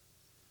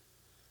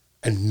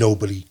 and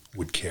nobody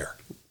would care.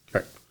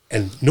 Right.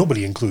 And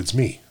nobody includes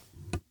me.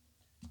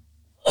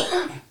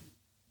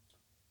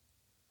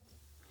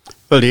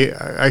 Well,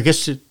 I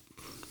guess it,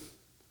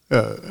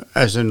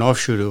 as an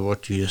offshoot of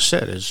what you just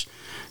said, is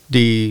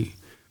the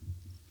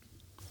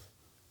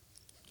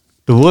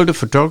world of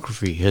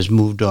photography has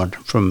moved on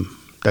from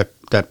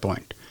that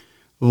point.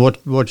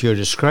 What you're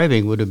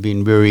describing would have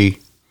been very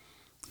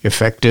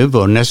effective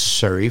or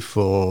necessary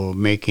for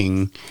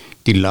making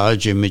the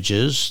large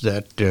images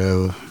that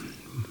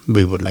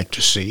we would like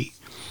to see.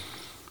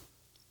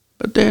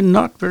 But there are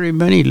not very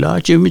many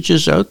large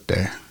images out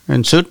there,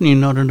 and certainly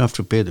not enough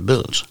to pay the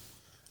bills.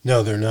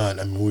 No, they're not.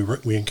 I mean,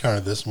 we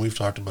encountered this, and we've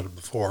talked about it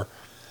before,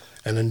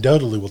 and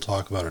undoubtedly we'll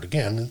talk about it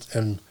again.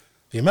 And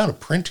the amount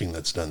of printing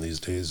that's done these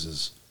days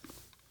is,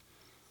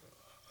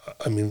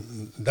 I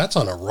mean, that's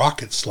on a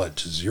rocket sled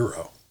to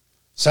zero,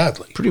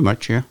 sadly. Pretty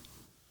much, yeah.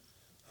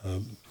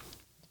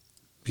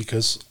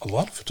 Because a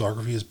lot of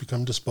photography has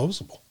become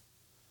disposable.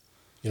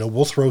 You know,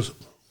 we'll throw,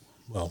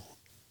 well,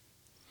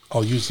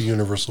 I'll use the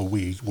universal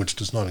we, which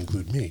does not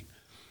include me.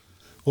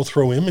 We'll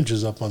throw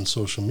images up on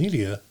social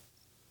media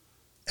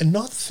and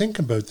not think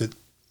about that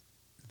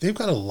they've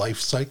got a life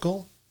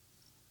cycle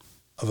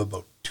of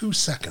about 2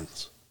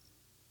 seconds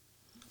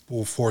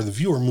before the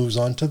viewer moves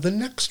on to the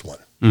next one.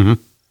 Mm-hmm.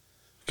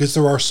 Because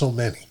there are so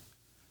many.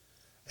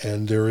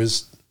 And there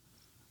is,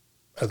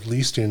 at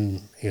least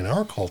in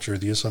our culture,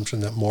 the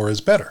assumption that more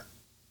is better.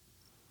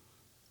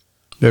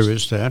 There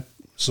is that.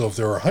 So if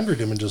there are 100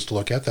 images to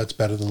look at, that's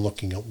better than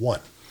looking at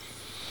one,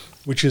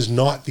 which is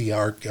not the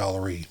art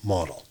gallery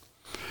model.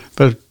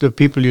 But the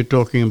people you're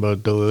talking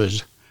about, though,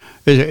 is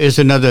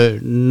another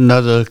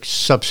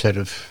subset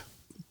of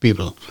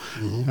people.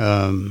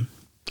 Mm-hmm.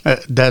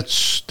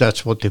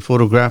 That's what they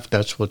photograph.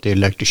 That's what they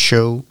like to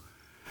show.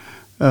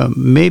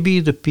 Maybe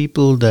the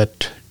people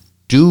that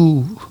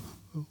do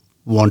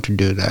want to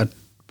do that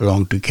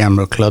belong to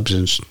camera clubs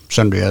and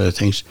sundry other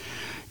things.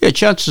 Yeah,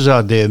 chances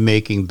are they're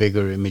making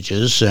bigger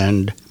images,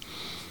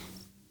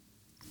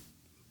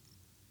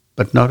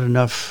 but not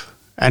enough.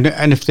 And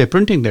if they're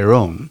printing their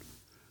own,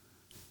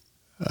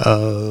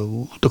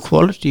 the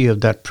quality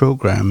of that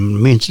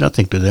program means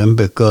nothing to them,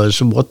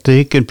 because what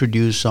they can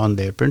produce on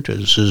their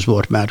printers is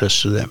what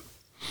matters to them.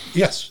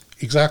 Yes,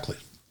 exactly.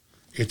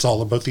 It's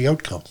all about the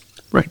outcome.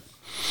 Right.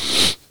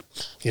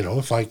 You know,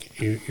 if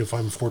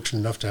I'm fortunate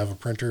enough to have a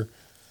printer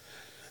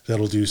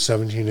that'll do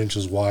 17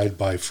 inches wide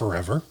by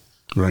forever,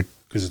 Right.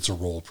 because it's a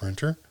roll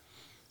printer,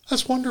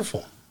 that's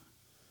wonderful.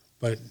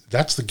 But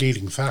that's the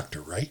gating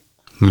factor, right?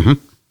 Mm-hmm.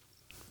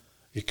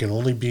 It can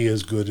only be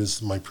as good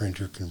as my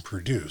printer can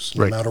produce,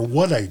 no Right. matter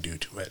what I do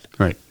to it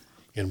Right.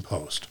 in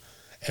post.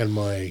 And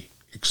my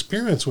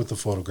experience with the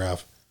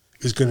photograph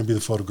is going to be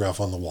the photograph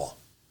on the wall.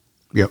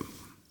 Yep.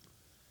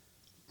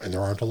 And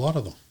there aren't a lot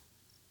of them.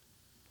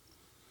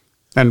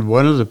 And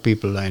one of the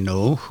people I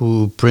know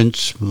who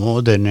prints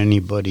more than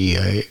anybody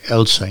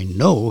else I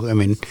know, I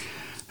mean,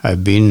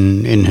 I've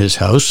been in his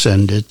house,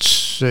 and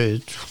it's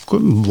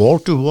wall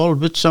to wall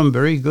with some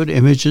very good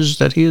images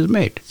that he has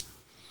made.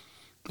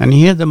 And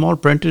he had them all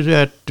printed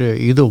at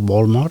either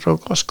Walmart or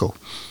Costco.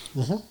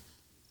 Mm-hmm.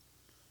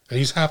 And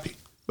he's happy.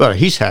 Well,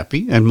 he's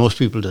happy, and most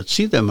people that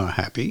see them are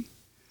happy.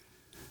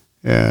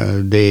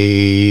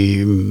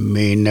 They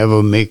may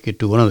never make it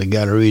to one of the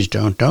galleries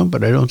downtown,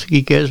 but I don't think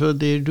he cares whether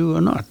they do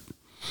or not.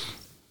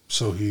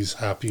 So he's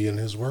happy in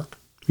his work?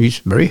 He's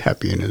very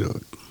happy in his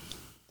work.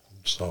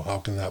 So how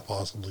can that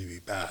possibly be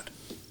bad?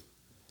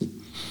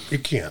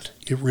 It can't.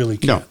 It really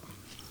can't. No.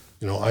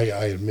 You know, I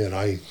admit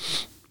I've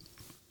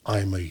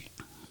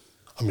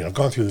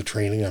gone through the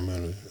training. I'm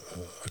an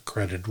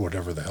accredited,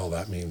 whatever the hell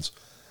that means,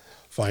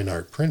 fine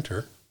art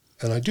printer,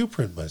 and I do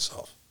print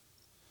myself.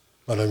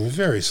 But I'm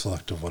very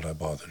selective what I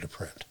bother to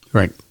print.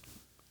 Right.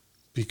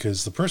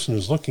 Because the person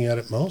who's looking at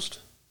it most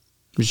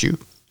It's you.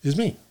 is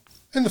me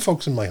and the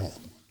folks in my home.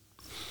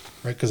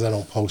 Right? Because I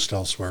don't post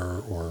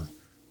elsewhere or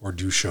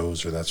do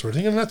shows or that sort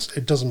of thing. And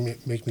it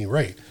doesn't make me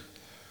right.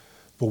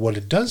 But what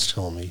it does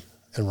tell me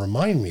and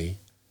remind me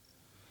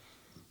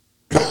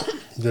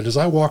that as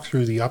I walk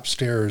through the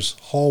upstairs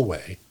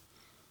hallway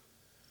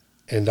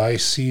and I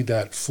see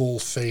that full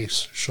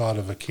face shot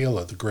of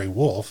Akela, the gray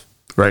wolf,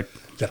 Right.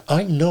 that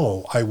I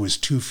know I was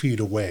 2 feet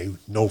away,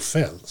 no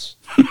fence,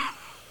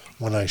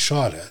 when I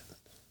shot it.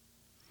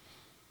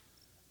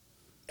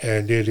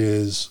 And it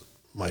is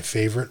my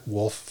favorite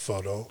wolf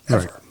photo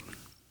ever. Right.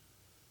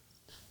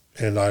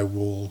 And I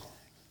will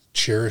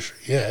cherish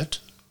it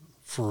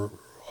for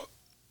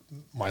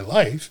my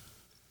life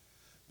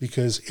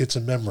because it's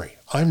a memory.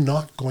 I'm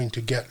not going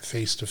to get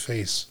face to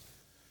face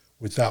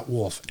with that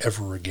wolf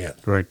ever again.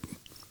 Right.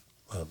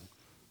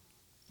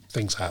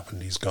 Things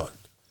happened. He's gone.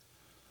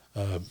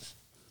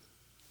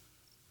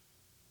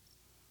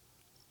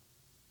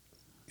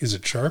 Is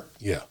it sharp?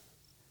 Yeah.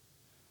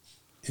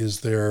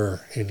 Is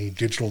there any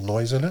digital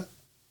noise in it?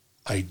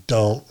 I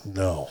don't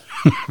know.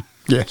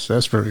 Yes,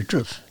 that's very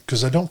true.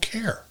 Because I don't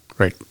care.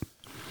 Right.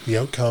 The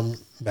outcome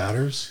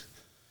matters.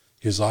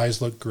 His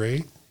eyes look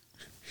great.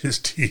 His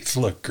teeth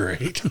look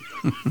great.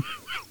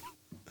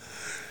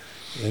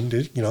 And,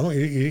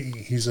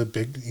 he's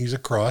a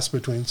cross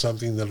between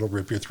something that'll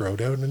rip your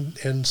throat out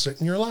and sit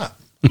in your lap.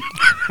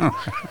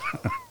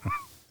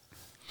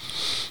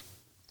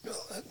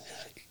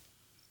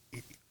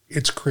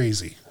 It's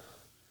crazy.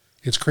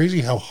 It's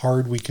crazy how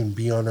hard we can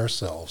be on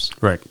ourselves.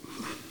 Right.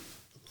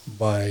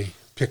 By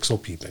pixel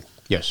peeping.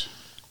 Yes.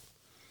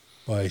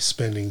 By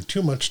spending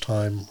too much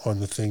time on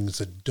the things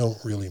that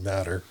don't really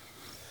matter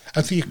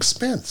at the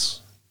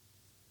expense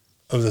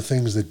of the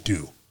things that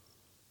do.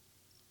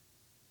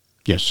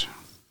 Yes.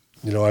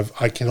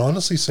 I can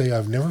honestly say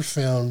I've never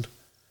found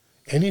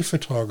any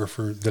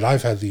photographer that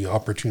I've had the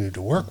opportunity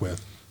to work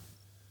with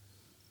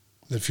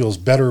that feels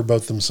better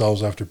about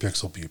themselves after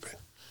pixel peeping.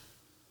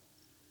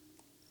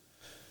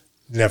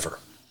 Never.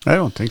 I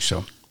don't think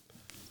so.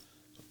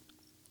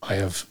 I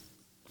have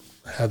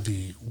had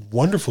the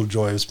wonderful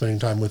joy of spending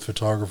time with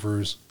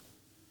photographers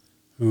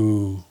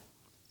who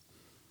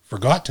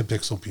forgot to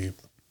pixel peep,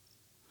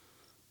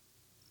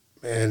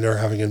 and they're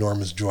having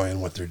enormous joy in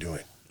what they're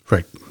doing.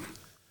 Right.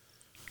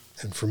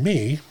 And for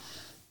me,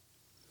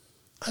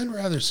 I'd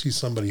rather see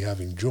somebody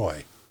having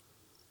joy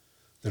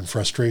than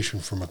frustration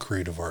from a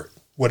creative art,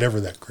 whatever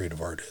that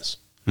creative art is.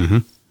 Mm-hmm.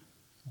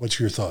 What's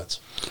your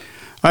thoughts?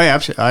 I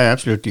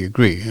absolutely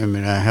agree. I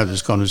mean, I have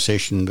this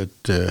conversation with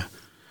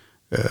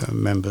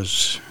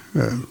members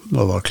of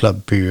our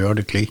club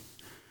periodically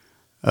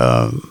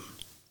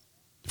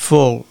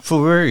for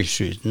various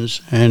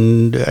reasons,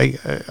 and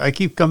I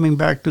keep coming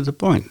back to the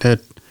point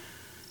that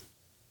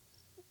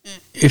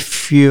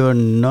if you're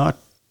not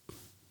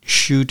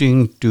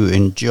shooting to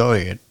enjoy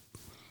it,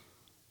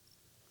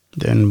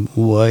 then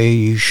why are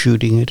you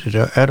shooting it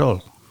at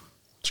all?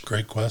 It's a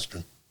great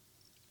question.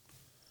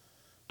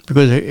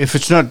 Because if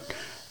it's not,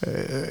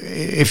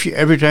 if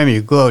every time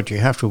you go out you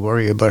have to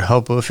worry about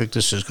how perfect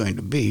this is going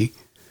to be,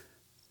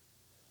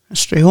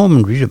 stay home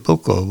and read a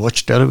book or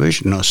watch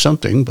television or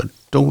something, but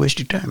don't waste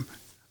your time.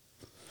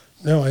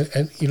 No,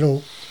 and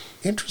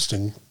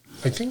interesting.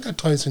 I think that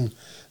ties in.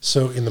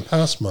 So in the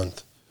past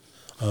month,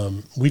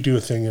 we do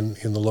a thing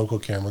in the local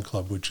camera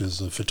club, which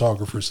is a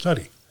photographer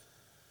study.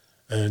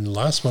 And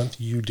last month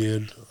you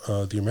did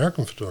the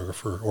American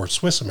photographer, or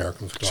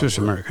Swiss-American photographer.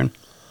 Swiss-American.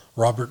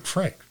 Robert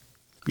Frank.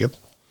 Yep.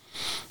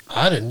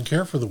 I didn't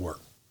care for the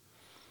work,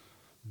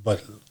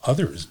 but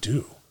others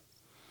do.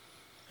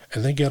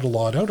 And they get a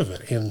lot out of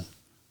it. And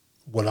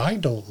what I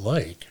don't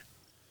like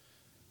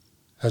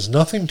has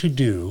nothing to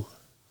do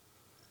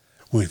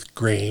with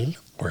grain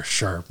or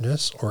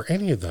sharpness or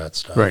any of that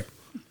stuff. Right.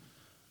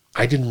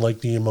 I didn't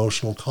like the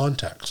emotional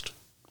context.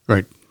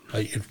 Right.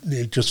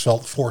 It just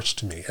felt forced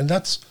to me. And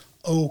that's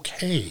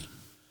okay.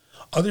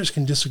 Others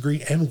can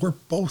disagree, and we're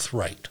both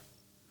right.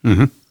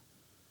 Mm-hmm.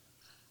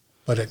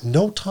 But at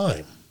no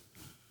time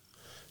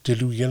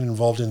did we get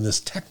involved in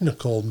this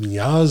technical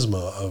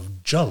miasma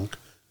of junk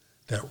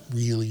that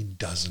really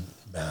doesn't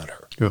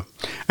matter. Sure.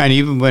 And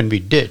even when we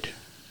did,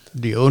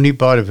 the only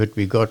part of it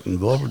we got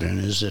involved in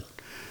is that,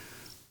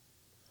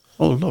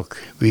 oh,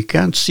 look, we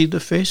can't see the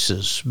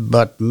faces,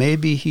 but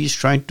maybe he's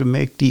trying to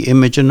make the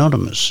image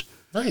anonymous.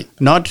 Right.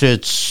 Not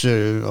it's,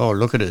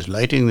 look at his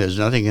lighting, there's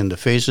nothing in the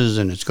faces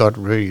and it's got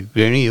very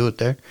grainy out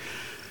there.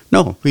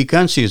 No, we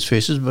can't see his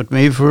faces, but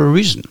maybe for a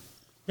reason.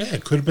 Yeah,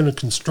 it could have been a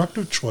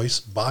constructive choice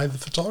by the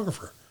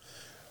photographer.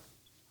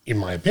 In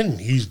my opinion,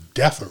 he's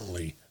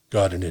definitely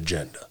got an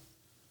agenda.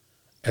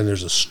 And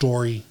there's a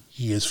story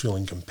he is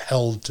feeling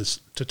compelled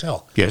to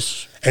tell.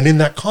 Yes. And in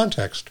that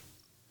context,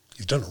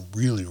 he's done a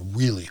really,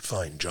 really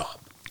fine job.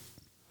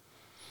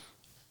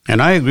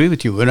 And I agree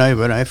with you. When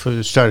I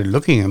first started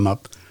looking him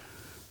up,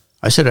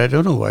 I said, I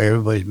don't know why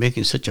everybody's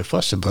making such a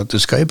fuss about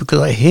this guy,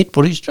 because I hate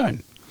what he's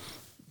done.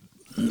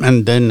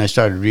 And then I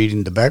started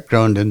reading the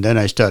background, and then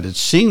I started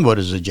seeing what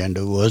his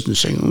agenda was and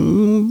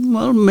saying,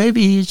 well,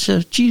 maybe he's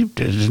achieved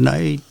it, and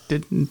I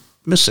didn't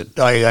miss it.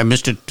 I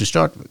missed it to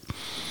start with.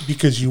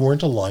 Because you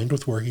weren't aligned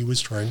with where he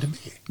was trying to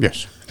be.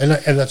 Yes. And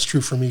that's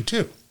true for me,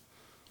 too.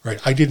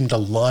 Right? I didn't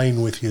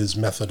align with his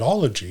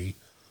methodology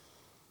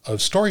of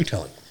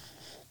storytelling.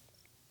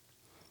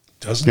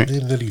 Doesn't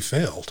mean that he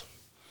failed.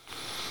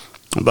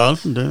 Well,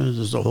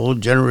 there's a whole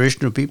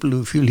generation of people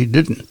who feel he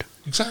didn't.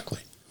 Exactly.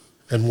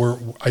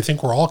 And I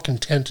think we're all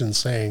content in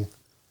saying,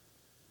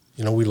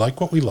 we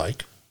like what we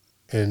like,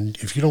 and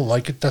if you don't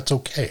like it, that's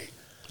okay.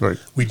 Right.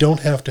 We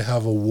don't have to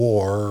have a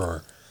war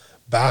or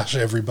bash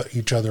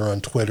each other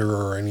on Twitter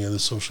or any of the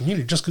social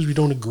media just because we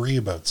don't agree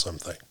about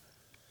something.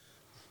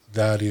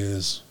 That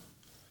is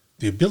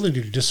the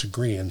ability to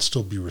disagree and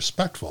still be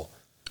respectful.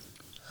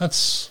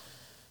 That's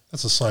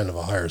That's a sign of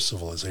a higher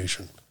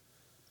civilization.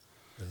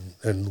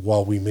 And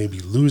while we may be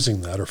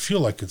losing that or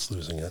feel like it's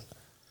losing it,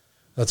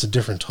 that's a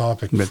different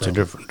topic. That's a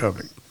different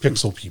topic.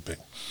 Pixel peeping.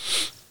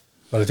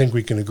 But I think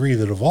we can agree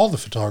that of all the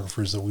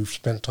photographers that we've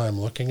spent time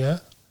looking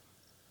at,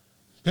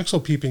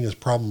 pixel peeping is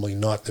probably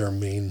not their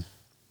main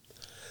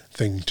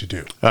thing to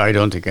do. I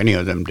don't think any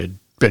of them did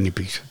any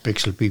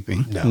pixel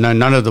peeping. No.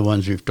 None of the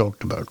ones we've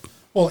talked about.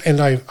 Well, and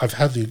I've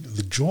had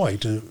the joy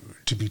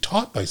to be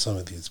taught by some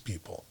of these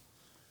people.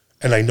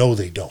 And I know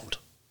they don't.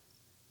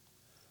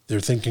 They're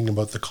thinking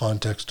about the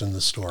context and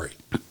the story.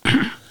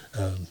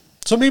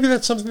 So maybe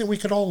that's something that we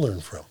could all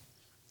learn from.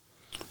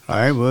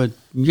 I would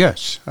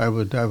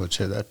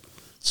say that.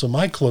 So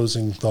my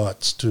closing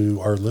thoughts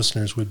to our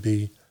listeners would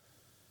be,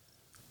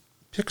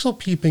 pixel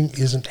peeping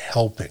isn't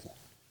helping.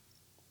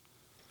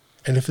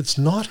 And if it's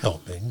not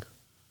helping,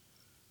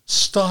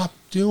 stop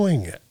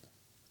doing it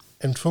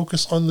and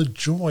focus on the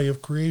joy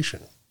of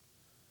creation.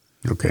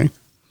 Okay.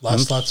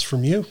 Last thoughts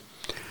from you?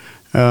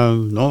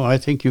 No, I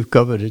think you've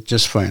covered it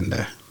just fine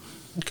there.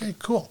 Okay,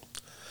 cool.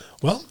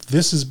 Well,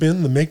 this has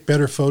been the Make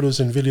Better Photos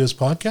and Videos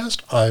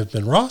podcast. I've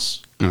been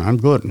Ross. I'm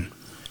Gordon.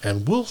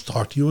 And we'll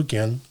talk to you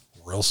again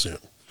real soon.